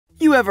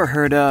You ever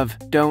heard of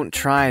 "don't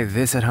try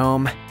this at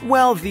home"?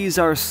 Well, these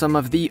are some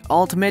of the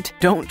ultimate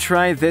don't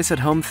try this at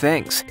home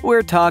things.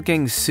 We're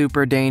talking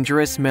super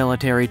dangerous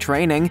military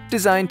training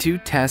designed to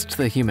test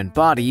the human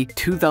body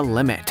to the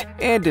limit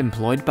and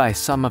employed by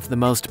some of the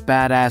most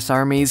badass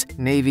armies,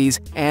 navies,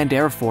 and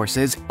air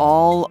forces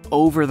all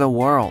over the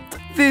world.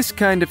 This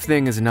kind of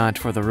thing is not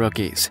for the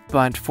rookies,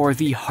 but for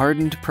the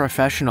hardened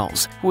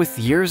professionals with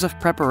years of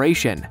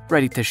preparation,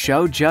 ready to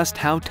show just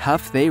how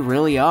tough they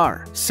really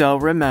are. So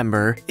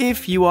remember,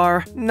 if you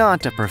are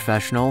not a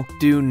professional,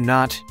 do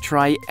not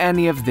try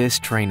any of this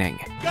training.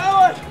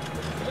 Going!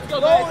 Let's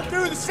go, rolling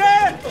through the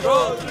sand!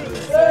 Rolling through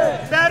the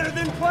sand! Better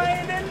than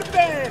playing in the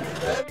band!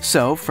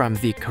 So, from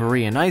the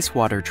Korean ice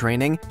water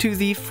training to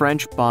the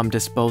French bomb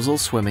disposal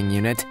swimming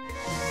unit,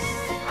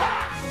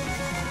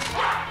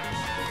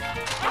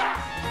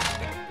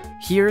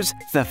 here's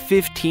the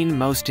 15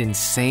 most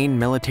insane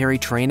military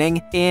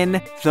training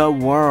in the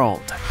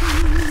world.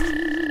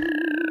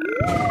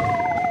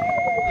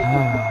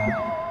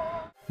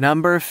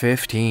 Number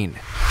 15.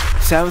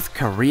 South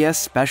Korea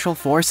Special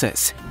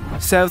Forces.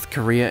 South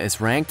Korea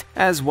is ranked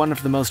as one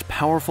of the most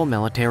powerful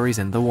militaries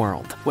in the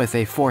world, with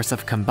a force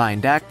of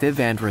combined active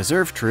and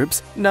reserve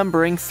troops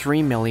numbering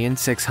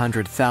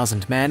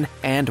 3,600,000 men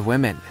and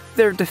women.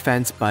 Their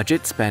defense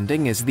budget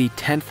spending is the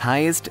 10th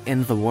highest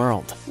in the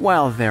world,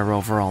 while their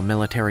overall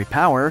military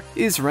power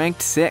is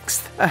ranked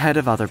 6th, ahead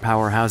of other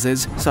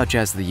powerhouses such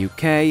as the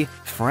UK,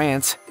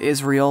 France,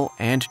 Israel,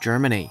 and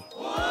Germany.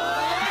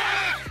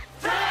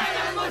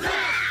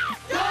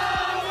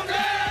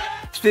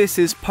 This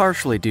is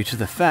partially due to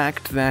the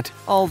fact that,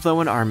 although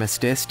an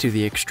armistice to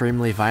the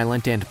extremely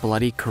violent and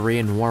bloody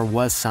Korean War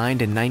was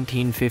signed in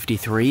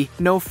 1953,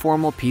 no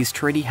formal peace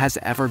treaty has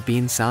ever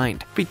been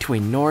signed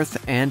between North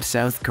and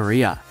South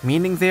Korea,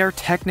 meaning they are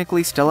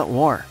technically still at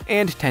war,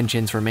 and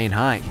tensions remain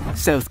high.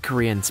 South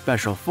Korean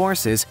Special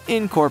Forces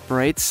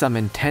incorporates some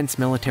intense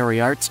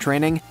military arts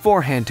training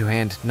for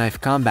hand-to-hand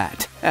knife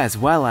combat, as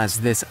well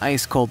as this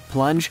ice-cold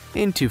plunge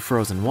into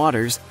frozen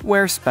waters,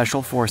 where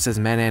Special Forces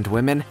men and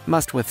women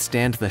must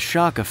withstand the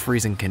shock of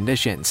freezing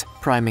conditions,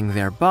 priming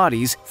their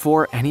bodies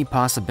for any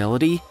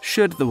possibility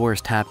should the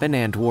worst happen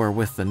and war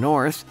with the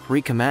North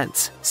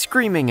recommence.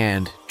 Screaming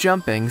and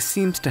jumping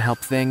seems to help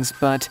things,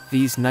 but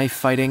these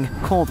knife-fighting,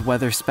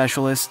 cold-weather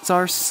specialists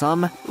are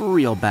some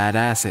real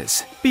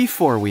badasses.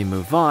 Before we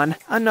move on,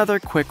 another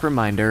quick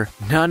reminder,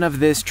 none of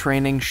this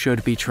training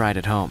should be tried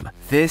at home.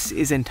 This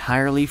is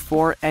entirely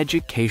for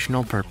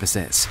educational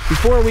purposes.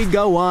 Before we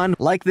go on,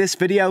 like this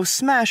video,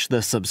 smash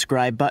the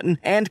subscribe button,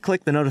 and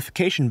click the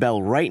notification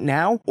bell right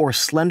now, or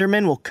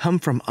Slenderman will come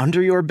from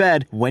under your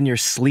bed when you're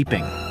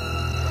sleeping.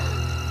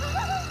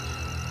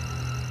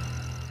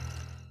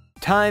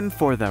 Time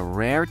for the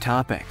rare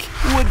topic.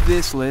 Would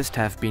this list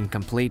have been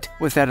complete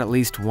without at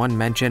least one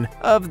mention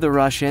of the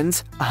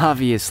Russians?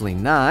 Obviously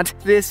not.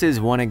 This is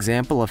one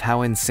example of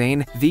how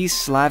insane these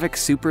Slavic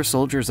super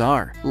soldiers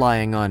are,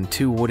 lying on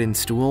 2 wooden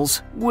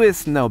stools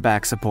with no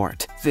back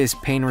support. This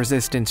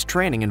pain-resistant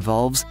training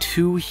involves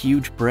 2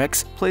 huge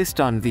bricks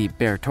placed on the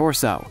bare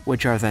torso,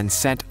 which are then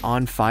set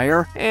on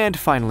fire and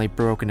finally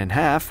broken in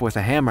half with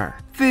a hammer.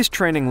 This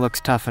training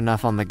looks tough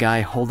enough on the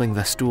guy holding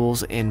the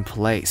stools in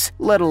place,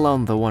 let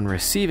alone the one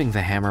receiving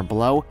the hammer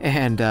blow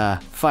and,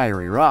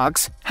 fiery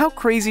rocks. How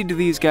crazy do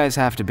these guys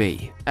have to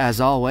be?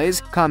 As always,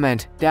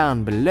 comment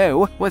down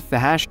below with the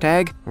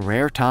hashtag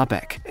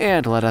 #RareTopic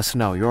and let us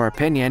know your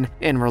opinion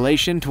in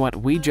relation to what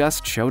we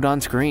just showed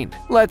on screen.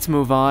 Let's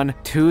move on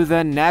to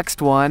the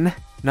next one.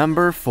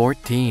 Number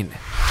 14.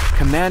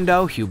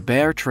 Commando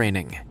Hubert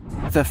Training.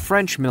 The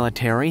French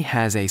military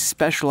has a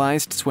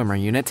specialized swimmer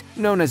unit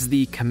known as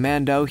the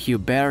Commando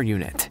Hubert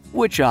Unit,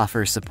 which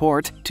offers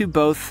support to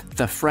both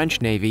the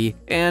French Navy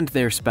and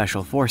their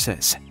special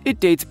forces. It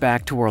dates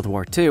back to World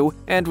War II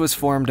and was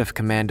formed of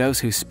commandos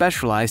who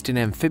specialized in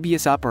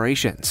amphibious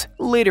operations.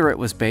 Later it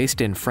was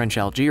based in French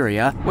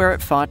Algeria, where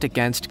it fought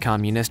against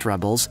communist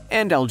rebels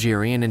and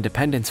Algerian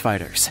independence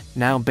fighters.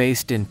 Now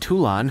based in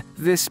Toulon,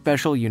 this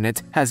special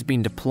unit has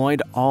been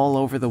deployed all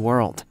over the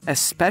world,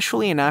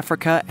 especially in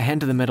Africa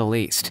and the Middle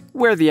East,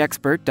 where the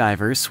expert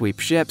divers sweep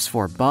ships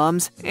for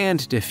bombs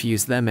and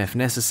defuse them if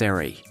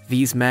necessary.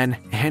 These men,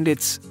 and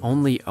it's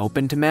only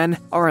open to men,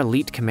 are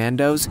elite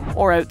commandos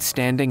or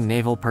outstanding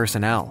naval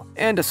personnel,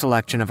 and a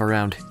selection of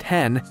around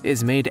 10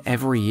 is made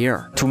every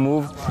year. To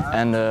move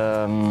and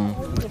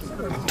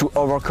to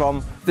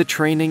overcome. The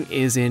training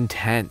is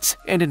intense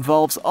and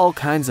involves all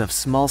kinds of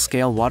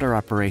small-scale water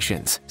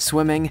operations,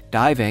 swimming,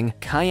 diving,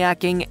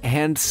 kayaking,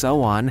 and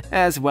so on,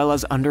 as well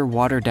as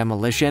underwater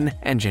demolition,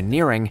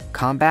 engineering,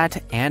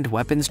 combat, and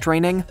weapons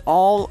training,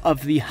 all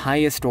of the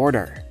highest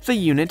order. The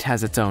unit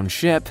has its own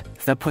ship,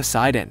 the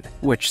Poseidon,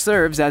 which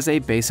serves as a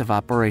base of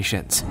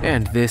operations,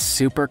 and this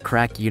super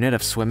crack unit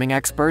of swimming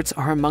experts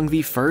are among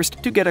the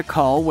first to get a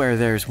call where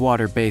there's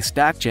water-based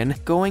action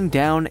going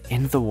down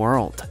in the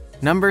world.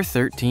 Number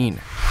 13.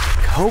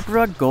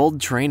 Cobra Gold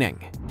Training.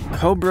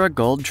 Cobra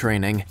Gold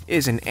Training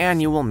is an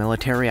annual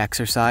military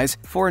exercise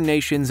for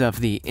nations of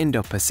the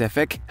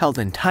Indo-Pacific held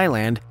in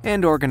Thailand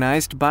and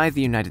organized by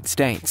the United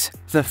States.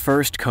 The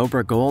first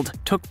Cobra Gold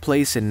took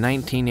place in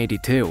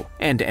 1982,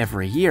 and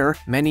every year,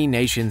 many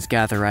nations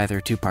gather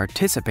either to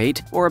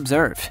participate or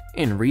observe.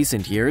 In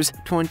recent years,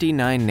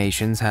 29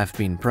 nations have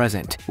been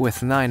present,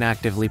 with 9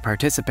 actively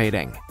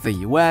participating: the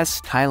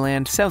US,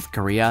 Thailand, South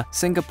Korea,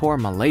 Singapore,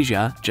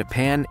 Malaysia,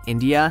 Japan,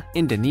 India,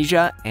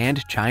 Indonesia,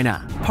 and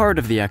China. Part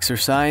of the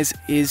exercise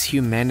is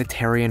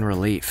humanitarian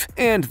relief,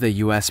 and the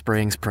US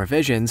brings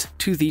provisions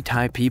to the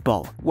Thai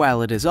people,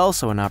 while it is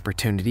also an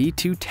opportunity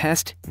to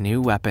test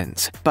new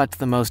weapons. But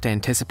the most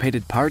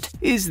anticipated part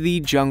is the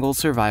jungle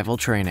survival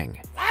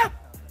training.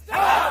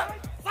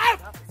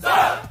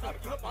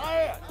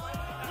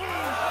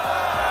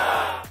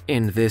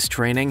 In this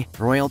training,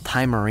 Royal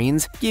Thai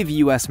Marines give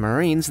US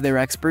Marines their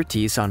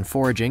expertise on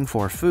foraging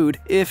for food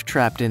if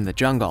trapped in the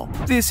jungle.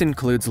 This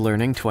includes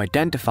learning to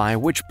identify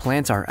which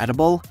plants are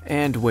edible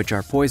and which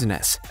are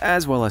poisonous,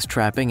 as well as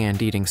trapping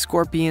and eating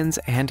scorpions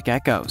and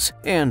geckos,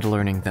 and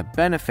learning the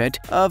benefit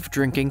of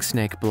drinking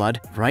snake blood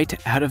right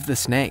out of the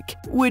snake,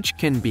 which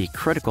can be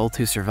critical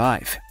to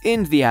survive.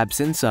 In the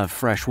absence of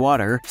fresh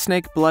water,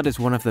 snake blood is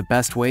one of the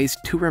best ways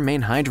to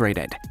remain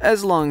hydrated.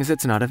 As long as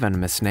it's not a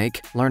venomous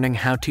snake, learning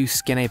how to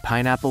skin a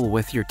pineapple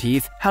with your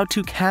teeth, how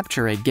to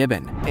capture a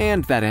gibbon,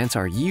 and that ants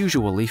are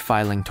usually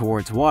filing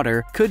towards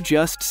water could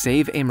just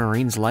save a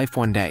Marine's life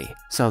one day.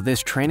 So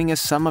this training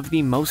is some of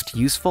the most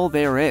useful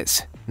there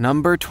is.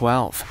 Number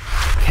 12.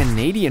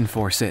 Canadian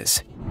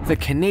Forces. The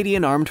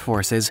Canadian Armed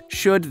Forces,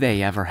 should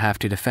they ever have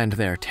to defend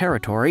their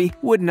territory,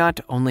 would not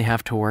only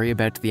have to worry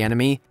about the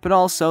enemy, but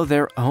also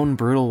their own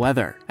brutal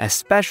weather,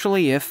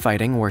 especially if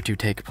fighting were to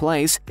take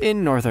place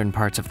in northern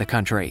parts of the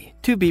country.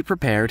 To be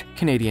prepared,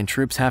 Canadian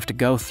troops have to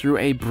go through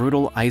a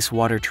brutal ice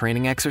water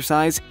training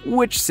exercise,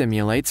 which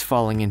simulates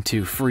falling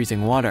into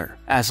freezing water,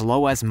 as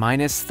low as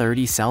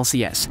 -30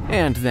 Celsius,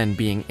 and then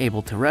being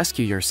able to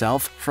rescue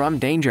yourself from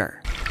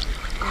danger.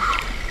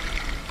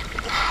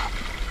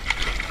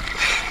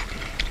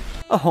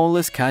 A hole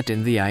is cut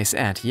in the ice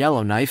at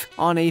Yellowknife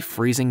on a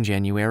freezing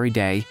January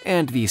day,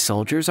 and the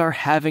soldiers are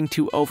having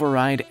to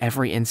override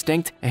every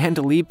instinct and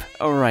leap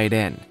right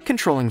in.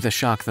 Controlling the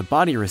shock the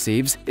body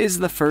receives is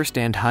the first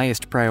and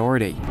highest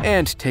priority,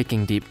 and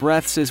taking deep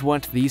breaths is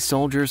what these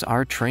soldiers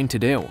are trained to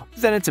do.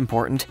 Then it's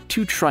important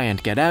to try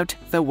and get out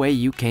the way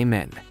you came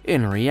in.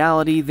 In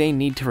reality, they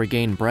need to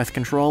regain breath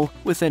control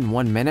within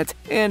 1 minute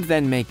and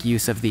then make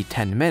use of the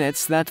 10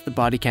 minutes that the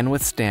body can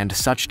withstand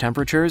such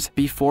temperatures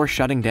before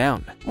shutting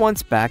down.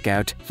 Once back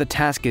out, the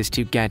task is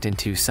to get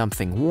into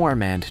something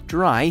warm and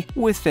dry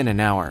within an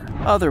hour.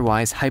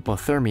 Otherwise,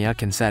 hypothermia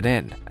can set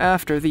in.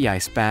 After the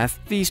ice bath,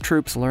 these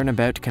troops learn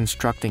about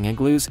constructing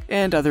igloos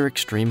and other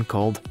extreme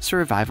cold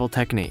survival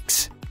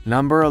techniques.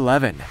 Number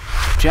 11.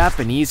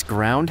 Japanese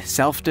Ground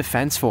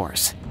Self-Defense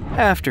Force.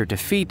 After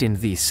defeat in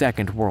the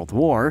Second World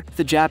War,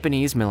 the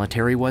Japanese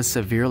military was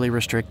severely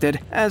restricted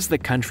as the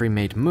country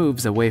made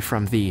moves away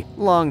from the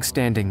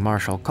long-standing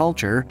martial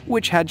culture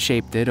which had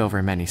shaped it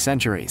over many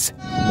centuries.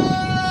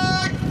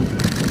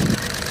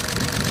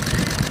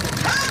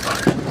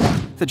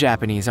 The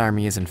Japanese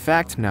army is in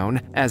fact known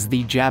as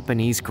the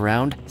Japanese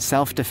Ground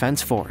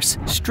Self-Defense Force,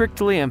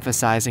 strictly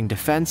emphasizing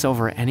defense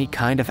over any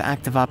kind of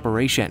active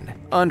operation.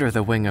 Under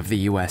the wing of the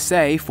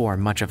USA for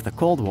much of the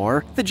Cold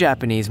War, the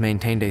Japanese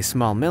maintained a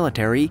small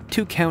military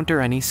to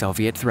counter any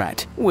Soviet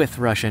threat, with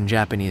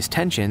Russian-Japanese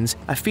tensions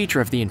a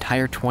feature of the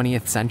entire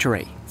 20th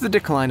century. The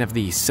decline of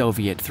the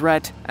Soviet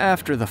threat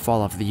after the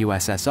fall of the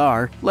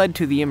USSR led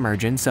to the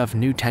emergence of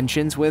new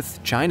tensions with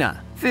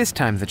China. This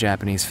time the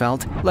Japanese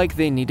felt like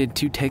they needed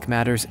to take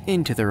matters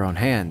into their own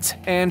hands,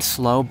 and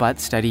slow but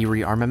steady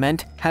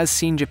rearmament has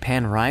seen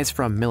Japan rise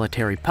from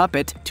military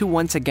puppet to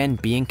once again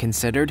being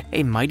considered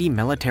a mighty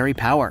military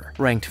power,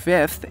 ranked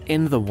 5th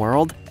in the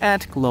world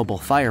at global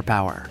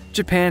firepower.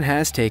 Japan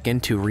has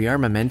taken to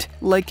rearmament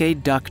like a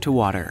duck to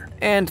water,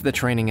 and the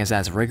training is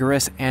as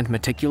rigorous and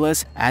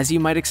meticulous as you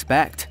might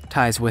expect.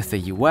 Ties with the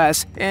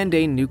US and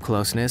a new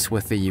closeness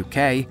with the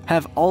UK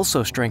have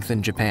also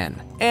strengthened Japan,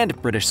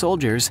 and British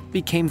soldiers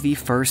became the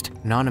first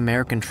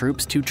non-American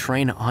troops to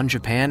train on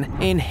Japan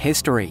in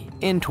history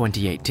in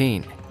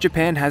 2018.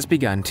 Japan has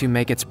begun to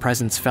make its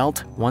presence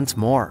felt once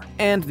more,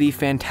 and the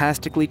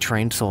fantastically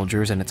trained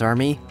soldiers in its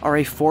army are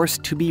a force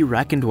to be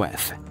reckoned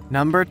with.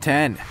 Number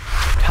 10.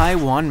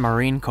 Taiwan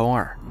Marine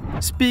Corps.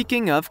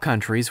 Speaking of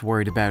countries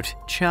worried about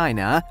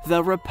China,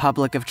 the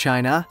Republic of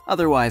China,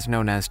 otherwise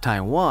known as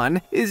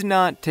Taiwan, is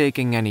not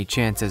taking any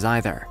chances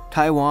either.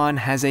 Taiwan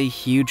has a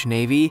huge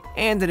navy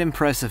and an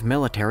impressive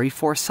military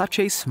for such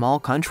a small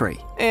country,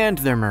 and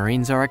their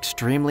Marines are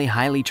extremely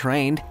highly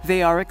trained.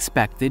 They are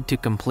expected to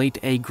complete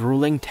a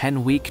grueling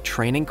 10-week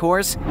training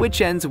course,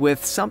 which ends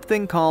with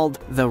something called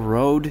the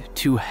Road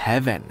to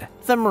Heaven.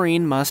 The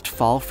Marine must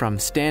fall from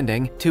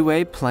standing to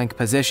a plank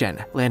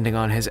position, landing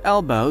on his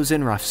elbows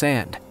in rough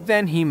sand.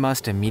 Then he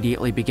must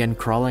immediately begin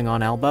crawling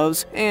on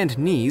elbows and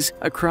knees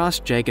across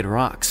jagged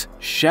rocks,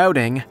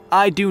 shouting,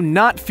 "I do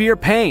not fear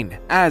pain,"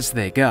 as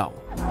they go.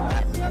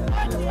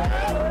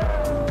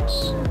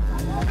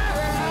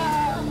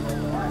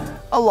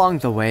 Along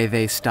the way,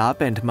 they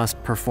stop and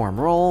must perform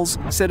rolls,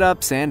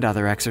 sit-ups, and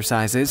other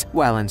exercises,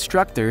 while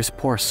instructors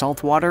pour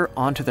salt water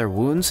onto their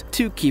wounds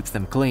to keep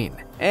them clean.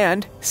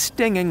 And,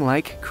 stinging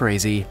like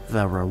crazy,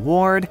 the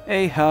reward,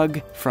 a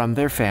hug from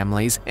their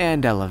families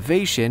and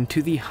elevation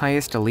to the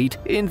highest elite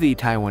in the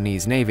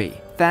Taiwanese Navy,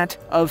 that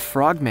of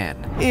frogmen.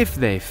 If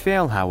they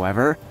fail,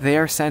 however, they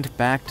are sent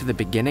back to the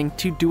beginning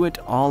to do it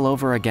all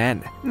over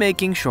again,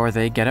 making sure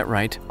they get it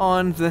right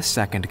on the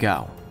second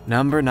go.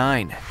 Number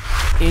 9.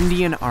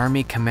 Indian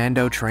Army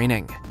Commando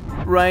Training.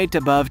 Right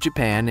above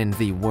Japan in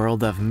the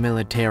world of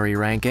military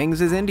rankings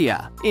is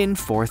India, in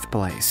 4th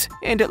place,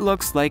 and it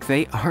looks like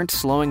they aren't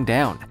slowing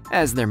down,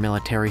 as their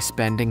military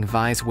spending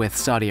vies with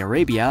Saudi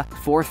Arabia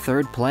for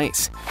 3rd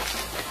place.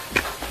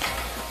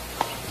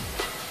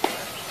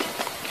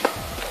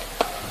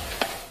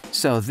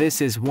 So this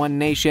is one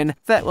nation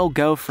that will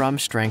go from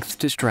strength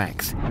to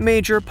strength.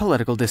 Major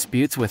political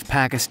disputes with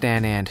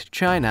Pakistan and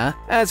China,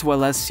 as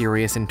well as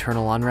serious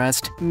internal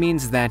unrest,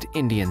 means that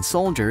Indian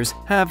soldiers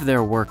have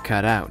their work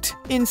cut out.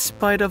 In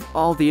spite of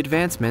all the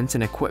advancements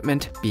in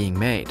equipment being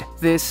made,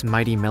 this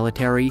mighty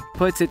military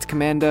puts its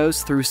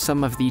commandos through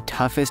some of the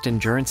toughest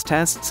endurance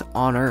tests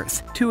on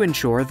Earth to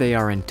ensure they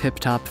are in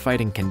tip-top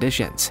fighting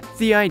conditions.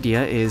 The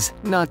idea is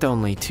not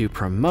only to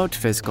promote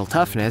physical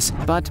toughness,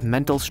 but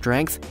mental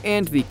strength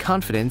and the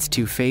confidence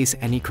to face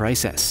any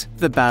crisis.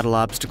 The battle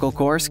obstacle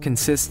course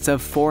consists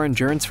of 4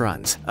 endurance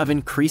runs of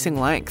increasing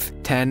length,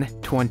 10,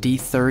 20,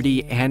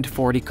 30, and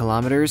 40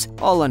 kilometers,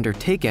 all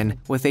undertaken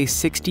with a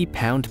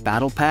 60-pound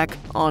battle pack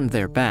on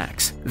their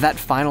backs. That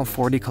final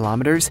 40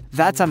 kilometers,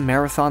 that's a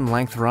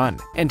marathon-length run,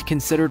 and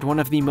considered one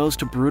of the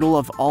most brutal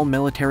of all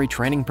military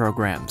training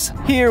programs.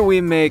 "Here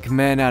we make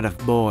men out of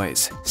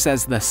boys,"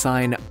 says the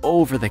sign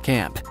over the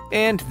camp,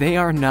 and they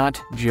are not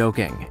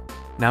joking.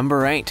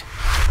 Number 8.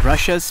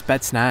 Russia's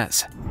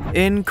Spetsnaz.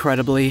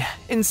 Incredibly,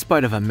 in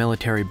spite of a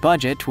military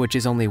budget which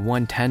is only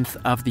 1/10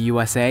 of the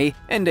USA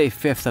and a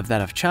 1/5 of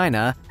that of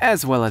China,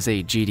 as well as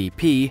a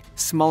GDP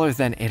smaller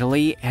than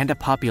Italy and a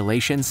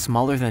population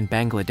smaller than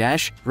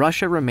Bangladesh,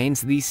 Russia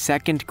remains the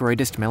 2nd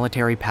greatest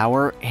military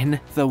power in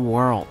the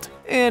world.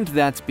 And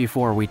that's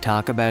before we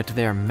talk about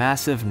their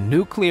massive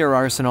nuclear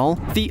arsenal,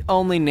 the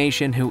only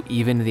nation who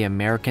even the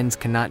Americans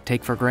cannot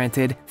take for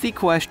granted. The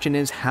question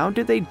is, how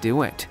do they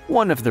do it?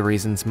 One of the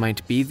reasons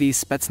might be the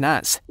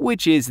Spetsnaz,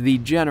 which is the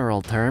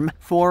general term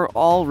for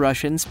all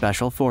Russian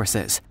special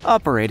forces,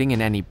 operating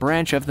in any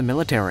branch of the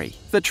military.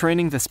 The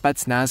training the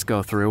Spetsnaz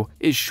go through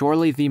is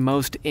surely the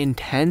most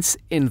intense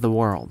in the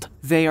world.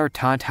 They are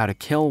taught how to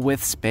kill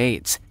with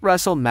spades,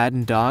 wrestle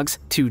maddened dogs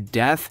to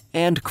death,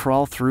 and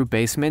crawl through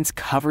basements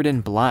covered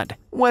in blood.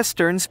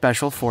 Western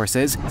special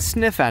forces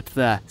sniff at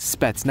the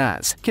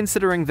Spetsnaz,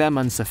 considering them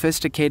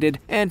unsophisticated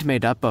and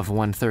made up of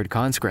 1/3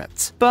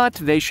 conscripts. But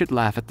they should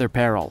laugh at their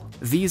peril.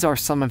 These are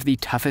some of the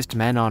toughest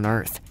men on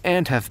Earth,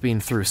 and have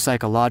been through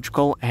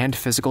psychological and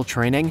physical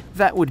training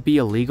that would be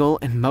illegal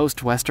in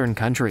most Western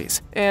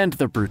countries, and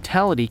the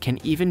brutality can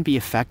even be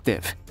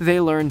effective. They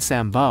learn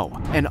Sambo,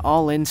 an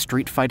all-in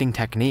street fighting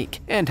technique,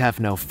 and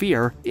have no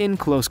fear in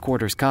close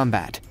quarters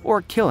combat,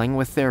 or killing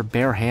with their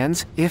bare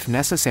hands if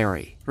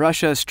necessary.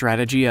 Russia's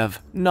strategy of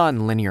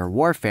non-linear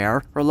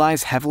warfare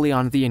relies heavily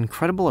on the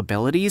incredible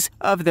abilities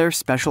of their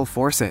special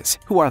forces,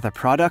 who are the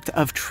product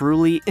of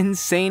truly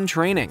insane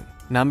training.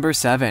 Number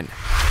 7.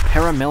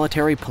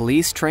 Paramilitary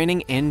police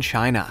training in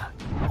China.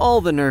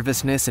 All the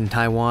nervousness in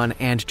Taiwan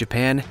and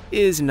Japan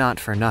is not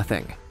for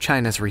nothing.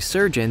 China's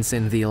resurgence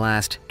in the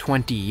last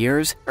 20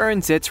 years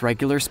earns its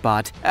regular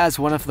spot as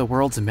one of the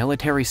world's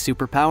military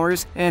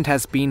superpowers and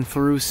has been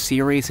through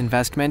serious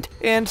investment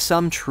and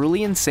some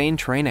truly insane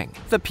training.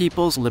 The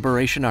People's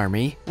Liberation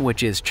Army,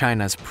 which is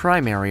China's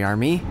primary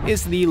army,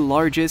 is the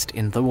largest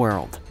in the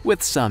world,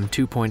 with some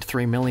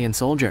 2.3 million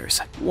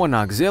soldiers. One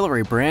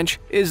auxiliary branch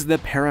is the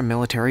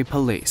paramilitary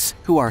police,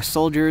 who are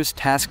soldiers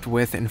tasked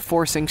with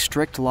enforcing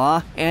strict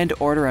law and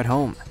order at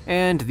home.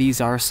 And these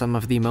are some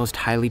of the most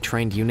highly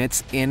trained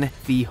units in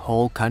the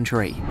whole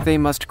country. They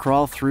must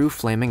crawl through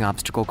flaming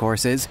obstacle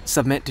courses,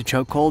 submit to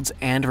chokeholds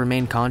and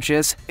remain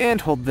conscious,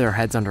 and hold their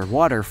heads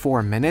underwater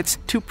for minutes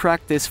to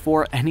practice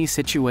for any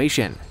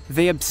situation.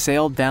 They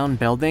abseil down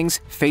buildings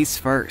face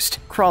first,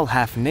 crawl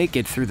half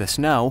naked through the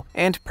snow,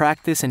 and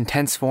practice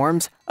intense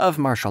forms of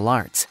martial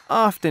arts,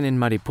 often in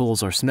muddy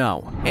pools or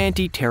snow.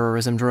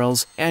 Anti-terrorism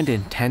drills and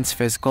intense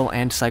physical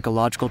and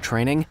psychological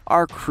training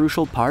are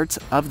crucial parts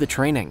of the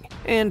training,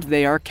 and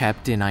they are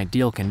kept in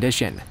ideal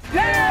condition.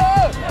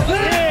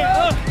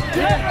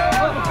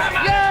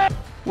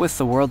 With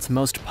the world's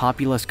most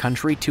populous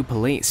country to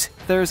police,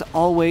 there's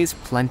always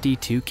plenty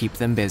to keep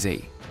them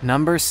busy.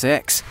 Number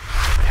 6.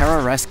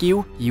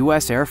 Pararescue,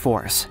 U.S. Air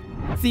Force.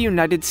 The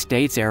United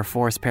States Air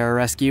Force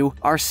Pararescue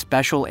are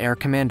Special Air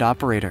Command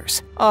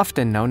operators,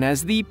 often known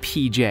as the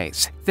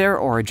PJs. Their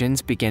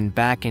origins begin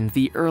back in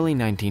the early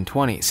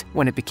 1920s,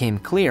 when it became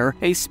clear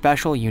a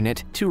special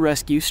unit to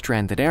rescue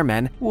stranded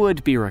airmen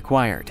would be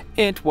required.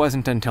 It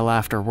wasn't until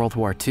after World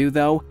War II,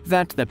 though,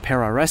 that the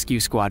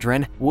Pararescue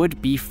Squadron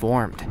would be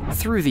formed.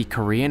 Through the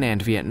Korean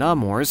and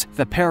Vietnam Wars,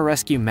 the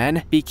pararescue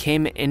men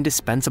became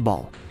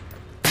indispensable,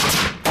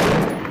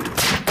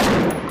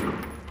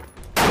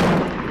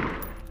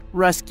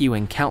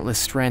 rescuing countless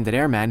stranded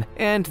airmen,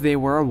 and they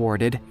were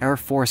awarded Air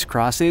Force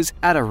Crosses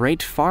at a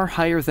rate far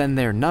higher than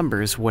their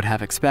numbers would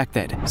have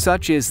expected.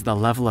 Such is the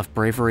level of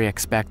bravery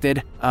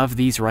expected of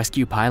these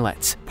rescue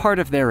pilots. Part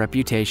of their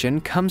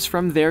reputation comes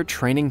from their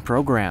training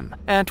program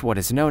at what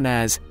is known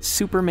as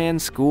Superman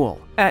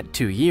School. At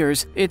 2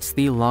 years, it's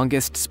the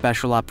longest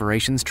special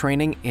operations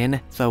training in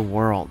the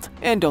world,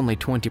 and only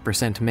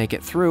 20% make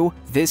it through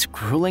this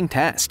grueling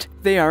test.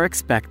 They are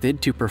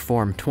expected to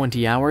perform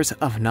 20 hours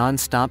of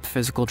non-stop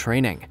physical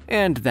training,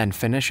 and then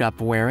finish up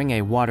wearing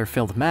a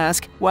water-filled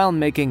mask while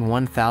making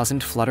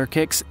 1,000 flutter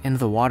kicks in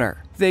the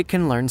water. They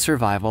can learn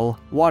survival,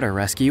 water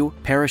rescue,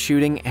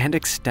 parachuting, and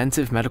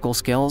extensive medical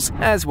skills,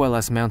 as well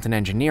as mountain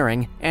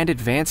engineering and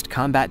advanced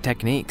combat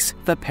techniques.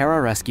 The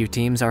pararescue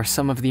teams are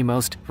some of the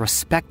most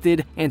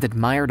respected and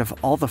admired of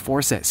all the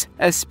forces,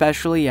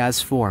 especially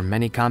as for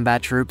many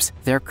combat troops,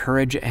 their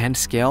courage and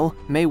skill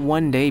may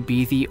one day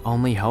be the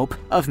only hope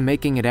of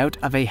making it out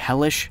of a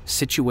hellish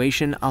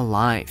situation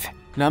alive.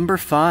 Number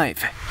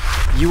 5.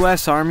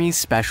 U.S. Army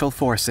Special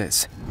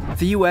Forces.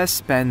 The U.S.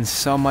 spends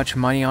so much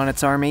money on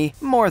its army,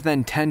 more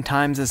than 10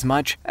 times as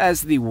much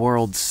as the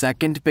world's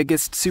second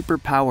biggest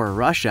superpower,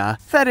 Russia,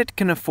 that it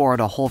can afford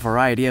a whole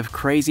variety of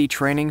crazy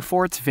training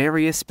for its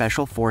various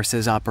special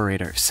forces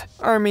operators.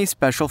 Army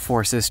Special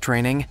Forces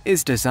training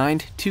is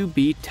designed to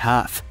be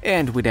tough,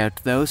 and without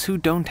those who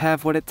don't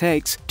have what it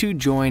takes to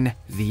join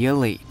the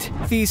elite.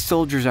 These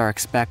soldiers are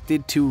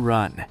expected to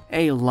run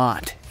a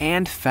lot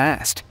and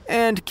fast,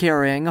 and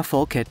carrying a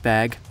full kit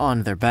bag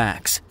on their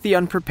backs. The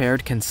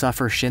unprepared can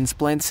suffer shin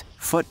splints,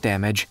 foot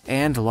damage,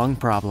 and lung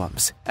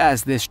problems,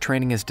 as this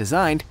training is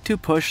designed to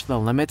push the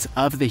limits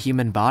of the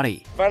human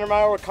body.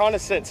 500-mile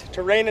reconnaissance,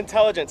 terrain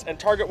intelligence, and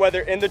target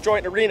weather in the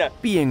joint arena.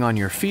 Being on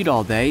your feet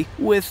all day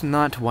with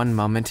not one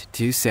moment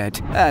to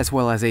sit, as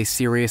well as a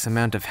serious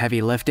amount of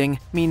heavy lifting,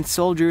 means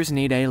soldiers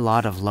need a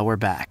lot of lower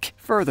back.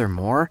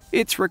 Furthermore,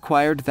 it's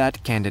required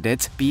that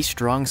candidates be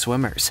strong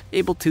swimmers,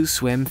 able to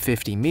swim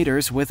 50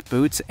 meters with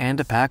boots and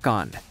a pack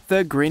on.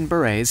 The Green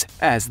Berets,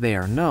 as they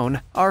are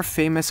known, are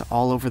famous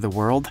all over the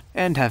world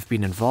and have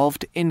been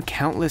involved in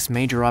countless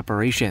major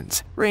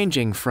operations,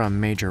 ranging from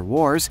major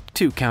wars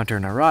to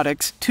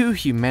counter-narcotics to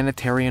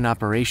humanitarian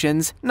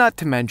operations, not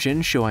to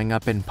mention showing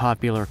up in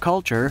popular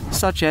culture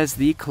such as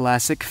the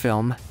classic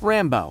film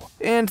Rambo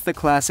and the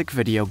classic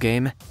video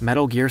game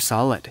Metal Gear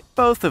Solid,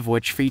 both of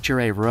which feature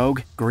a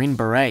rogue Green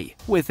Beret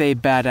with a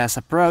badass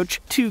approach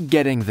to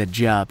getting the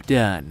job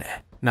done.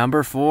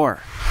 Number 4.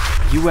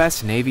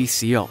 U.S. Navy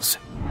SEALs.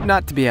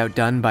 Not to be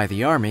outdone by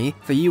the Army,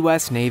 the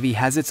U.S. Navy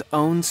has its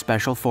own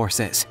special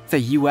forces, the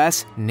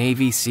U.S.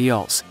 Navy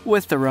SEALs,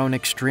 with their own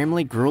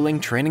extremely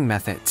grueling training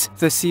methods.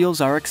 The SEALs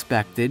are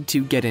expected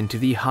to get into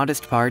the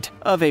hottest part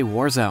of a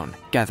war zone,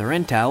 gather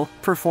intel,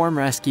 perform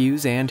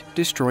rescues, and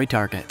destroy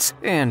targets,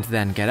 and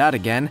then get out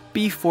again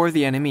before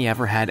the enemy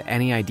ever had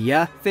any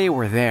idea they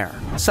were there.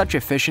 Such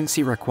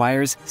efficiency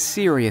requires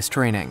serious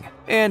training.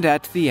 And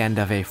at the end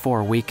of a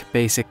 4-week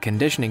basic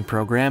conditioning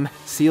program,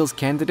 SEALs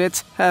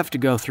candidates have to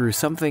go through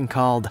something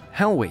called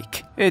Hell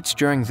Week. It's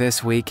during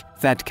this week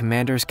that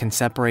commanders can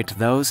separate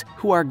those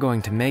who are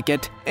going to make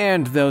it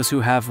and those who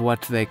have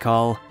what they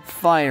call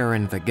fire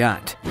in the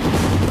gut.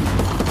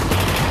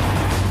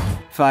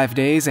 5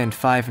 days and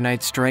 5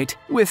 nights straight,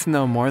 with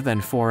no more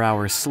than 4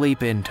 hours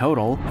sleep in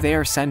total, they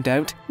are sent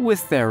out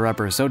with their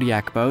rubber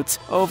Zodiac boats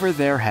over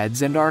their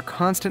heads and are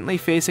constantly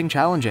facing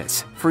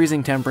challenges.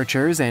 Freezing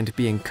temperatures and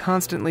being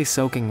constantly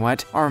soaking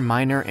wet are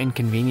minor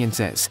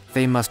inconveniences.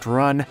 They must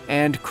run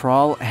and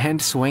crawl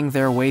and swing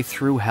their way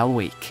through Hell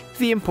Week.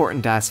 The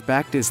important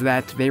aspect is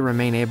that they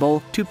remain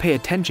able to pay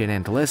attention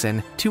and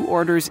listen to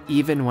orders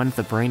even when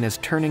the brain is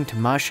turning to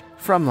mush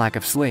from lack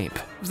of sleep.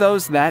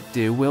 Those that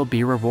do will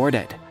be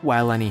rewarded,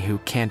 while any who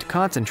can't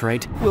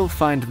concentrate will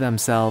find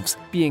themselves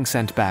being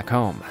sent back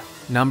home.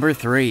 Number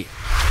 3.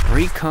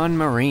 Recon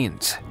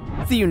Marines.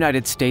 The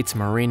United States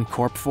Marine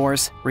Corps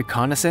Force,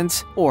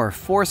 Reconnaissance, or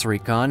Force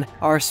Recon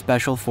are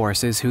special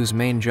forces whose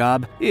main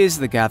job is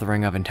the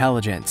gathering of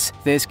intelligence.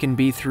 This can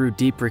be through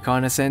deep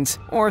reconnaissance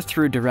or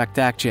through direct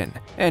action,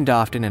 and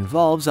often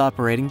involves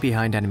operating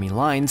behind enemy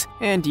lines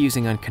and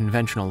using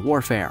unconventional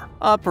warfare.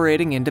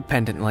 Operating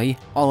independently,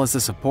 all as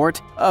a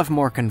support of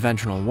more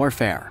conventional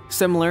warfare.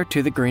 Similar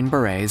to the Green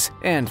Berets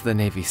and the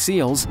Navy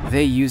SEALs,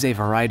 they use a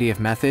variety of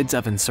methods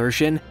of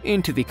insertion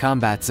into the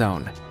combat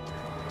zone.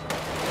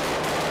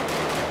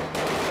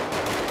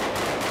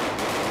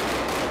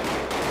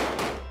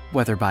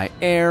 whether by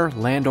air,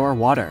 land, or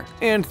water,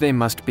 and they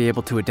must be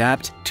able to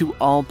adapt to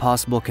all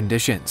possible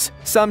conditions.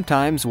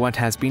 Sometimes what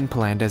has been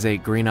planned as a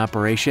green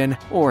operation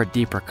or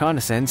deep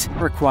reconnaissance,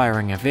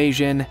 requiring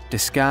evasion,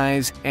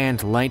 disguise,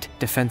 and light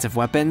defensive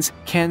weapons,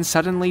 can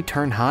suddenly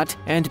turn hot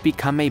and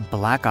become a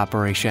black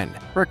operation,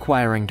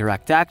 requiring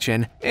direct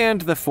action,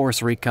 and the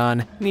force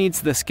recon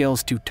needs the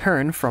skills to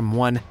turn from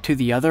one to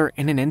the other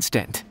in an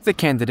instant. The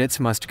candidates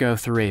must go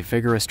through a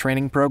vigorous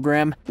training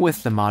program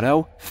with the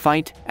motto,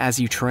 "Fight as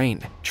you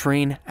train,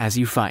 train as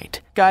you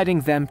fight,"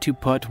 guiding them to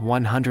put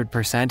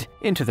 100%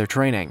 into their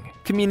training.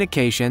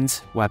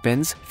 Communications,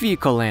 weapons,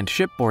 vehicle and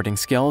shipboarding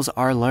skills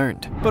are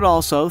learned, but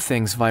also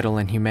things vital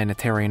in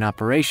humanitarian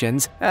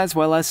operations, as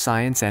well as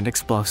science and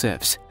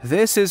explosives.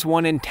 This is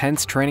one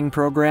intense training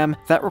program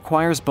that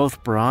requires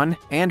both brawn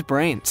and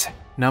brains.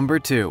 Number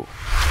 2.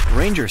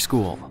 Ranger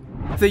School.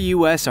 The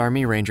U.S.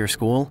 Army Ranger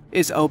School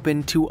is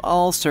open to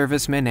all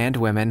servicemen and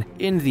women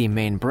in the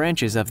main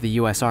branches of the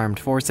U.S. Armed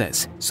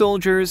Forces: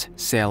 soldiers,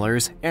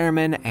 sailors,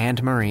 airmen,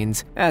 and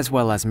Marines, as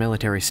well as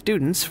military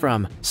students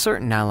from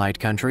certain allied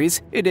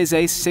countries. It is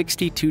a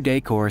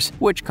 62-day course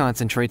which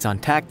concentrates on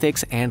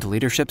tactics and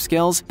leadership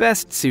skills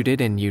best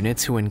suited in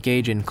units who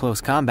engage in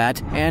close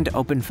combat and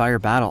open-fire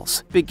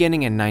battles.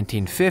 Beginning in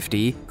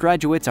 1950,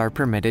 graduates are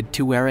permitted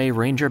to wear a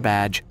Ranger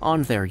badge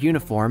on their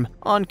uniform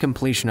on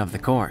completion of the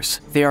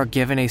course. They are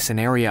given a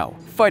scenario,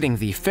 fighting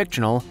the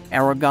fictional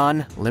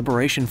Aragon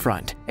Liberation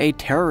Front, a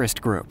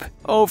terrorist group.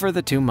 Over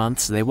the 2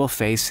 months, they will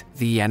face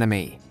the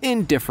enemy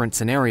in different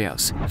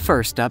scenarios.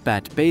 First up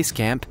at base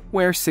camp,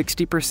 where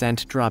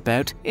 60% drop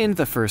out in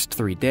the first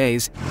 3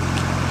 days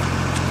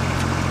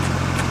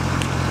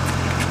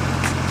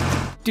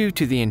due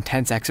to the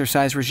intense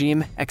exercise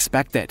regime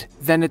expected.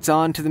 Then it's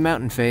on to the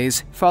mountain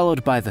phase,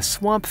 followed by the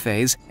swamp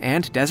phase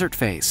and desert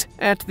phase.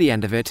 At the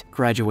end of it,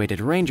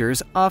 graduated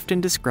Rangers often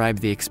describe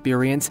the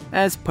experience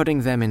as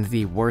putting them in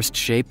the worst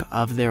shape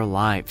of their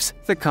lives.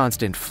 The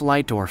constant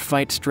flight or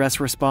fight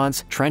stress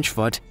response, trench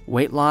foot,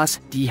 weight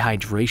loss,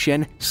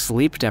 dehydration,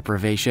 sleep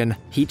deprivation,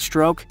 heat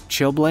stroke,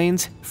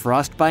 chilblains,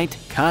 frostbite,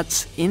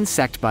 cuts,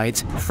 insect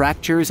bites,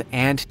 fractures,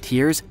 and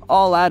tears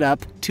all add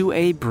up to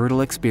a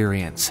brutal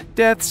experience.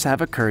 Deaths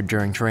have occurred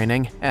during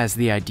training, as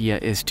the idea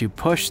is to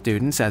push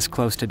students as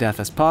close to death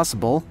as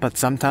possible, but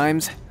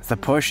sometimes the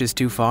push is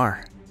too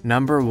far.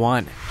 Number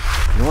 1.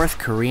 North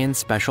Korean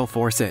Special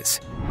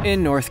Forces.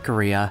 In North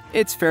Korea,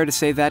 it's fair to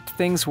say that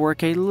things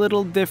work a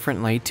little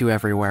differently to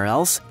everywhere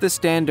else. The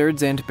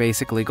standards and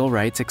basic legal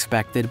rights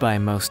expected by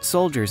most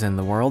soldiers in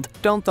the world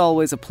don't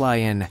always apply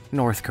in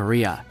North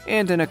Korea.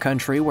 And in a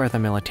country where the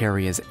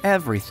military is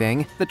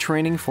everything, the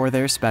training for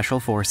their special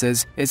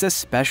forces is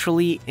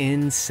especially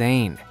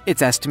insane.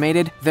 It's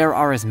estimated there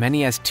are as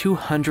many as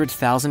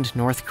 200,000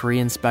 North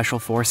Korean special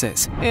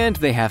forces, and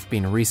they have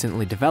been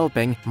recently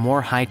developing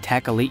more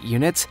high-tech elite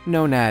units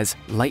known as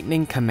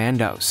Lightning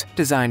Commandos,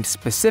 designed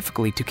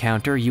specifically to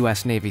counter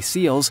U.S. Navy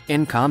SEALs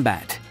in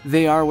combat.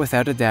 They are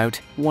without a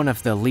doubt one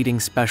of the leading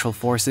special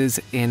forces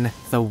in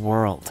the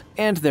world,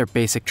 and their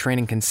basic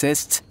training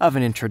consists of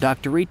an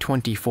introductory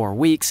 24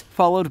 weeks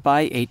followed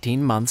by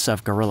 18 months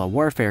of guerrilla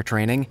warfare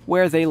training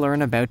where they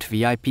learn about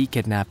VIP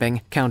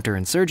kidnapping,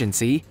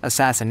 counterinsurgency,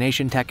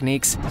 assassination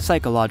techniques,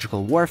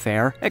 psychological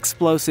warfare,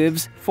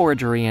 explosives,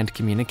 forgery, and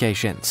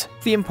communications.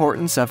 The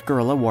importance of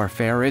guerrilla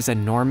warfare is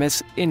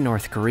enormous in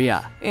North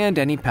Korea, and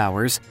any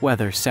powers,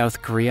 whether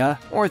South Korea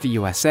or the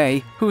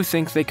USA, who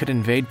think they could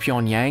invade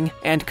Pyongyang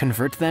and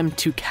convert them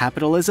to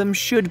capitalism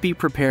should be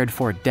prepared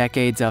for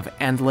decades of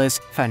endless,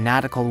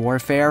 fanatical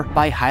warfare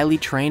by highly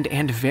trained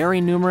and very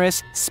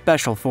numerous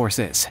special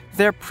forces.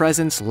 Their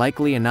presence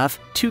likely enough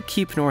to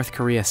keep North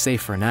Korea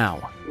safe for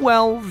now.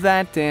 Well,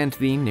 that and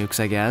the nukes,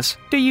 I guess.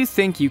 Do you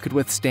think you could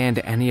withstand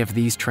any of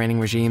these training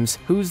regimes?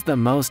 Who's the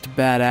most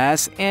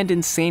badass and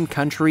insane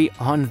country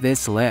on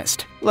this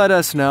list? Let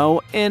us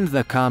know in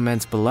the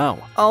comments below.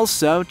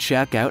 Also,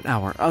 check out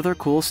our other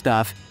cool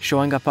stuff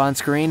showing up on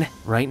screen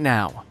right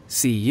now.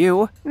 See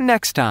you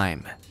next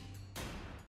time!